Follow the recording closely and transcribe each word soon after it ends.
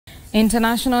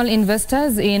International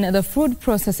investors in the food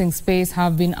processing space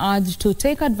have been urged to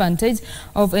take advantage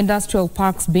of industrial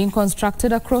parks being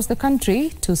constructed across the country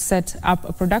to set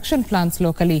up production plants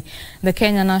locally. The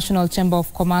Kenya National Chamber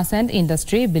of Commerce and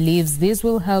Industry believes this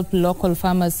will help local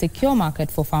farmers secure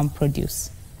market for farm produce.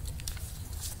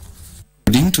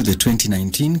 According to the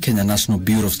 2019 Kenya National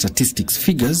Bureau of Statistics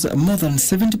figures, more than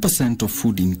 70% of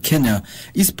food in Kenya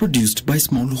is produced by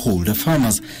smallholder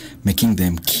farmers, making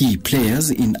them key players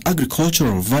in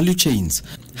agricultural value chains.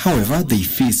 However, they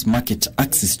face market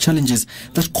access challenges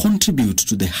that contribute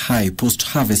to the high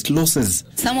post-harvest losses.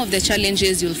 Some of the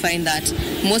challenges you'll find that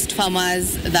most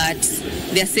farmers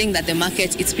they're saying that the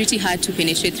market, it's pretty hard to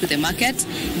penetrate through the market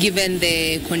given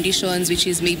the conditions, which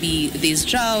is maybe there's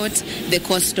drought, the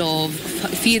cost of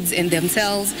feeds in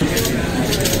themselves.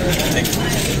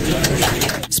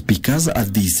 Speakers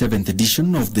at the 7th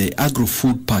edition of the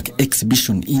Food-Pack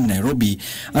Exhibition in Nairobi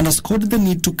underscored the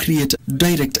need to create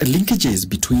direct linkages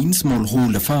between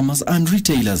smallholder farmers and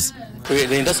retailers.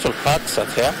 The industrial parks are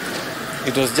there.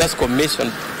 It was just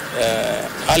commissioned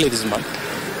early this month.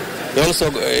 We're also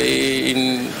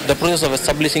in the process of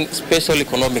establishing special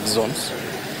economic zones,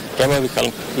 where we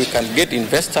can get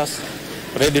investors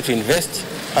ready to invest,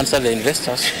 answer the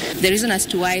investors. The reason as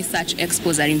to why such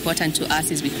expos are important to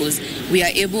us is because we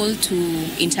are able to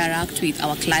interact with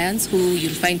our clients, who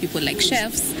you'll find people like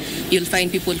chefs, you'll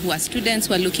find people who are students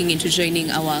who are looking into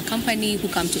joining our company, who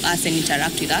come to us and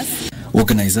interact with us.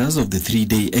 Organizers of the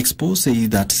 3-day expo say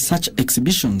that such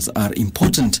exhibitions are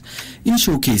important in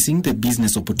showcasing the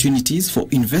business opportunities for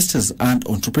investors and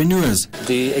entrepreneurs.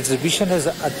 The exhibition has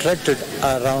attracted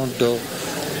around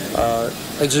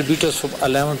exhibitors from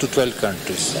 11 to 12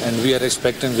 countries, and we are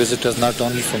expecting visitors not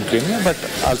only from Kenya but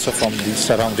also from the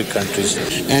surrounding countries.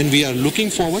 And we are looking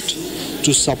forward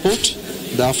to support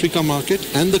the Africa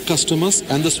market and the customers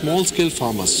and the small-scale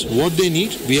farmers. What they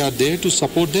need, we are there to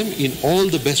support them in all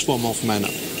the best form of manner.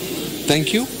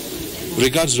 Thank you.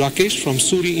 Regards, Rakesh from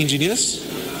Suri Engineers,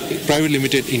 Private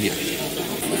Limited, India.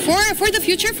 For the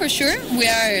future, for sure, we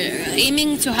are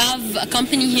aiming to have a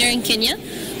company here in Kenya.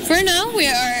 For now,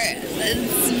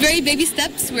 it's very baby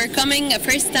steps. We're coming a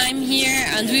first time here,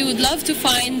 and we would love to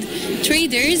find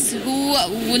traders who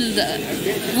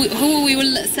we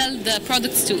will sell the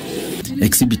products to.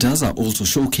 Exhibitors are also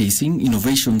showcasing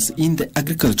innovations in the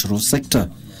agricultural sector.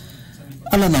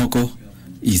 Alanauko,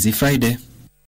 Easy Friday.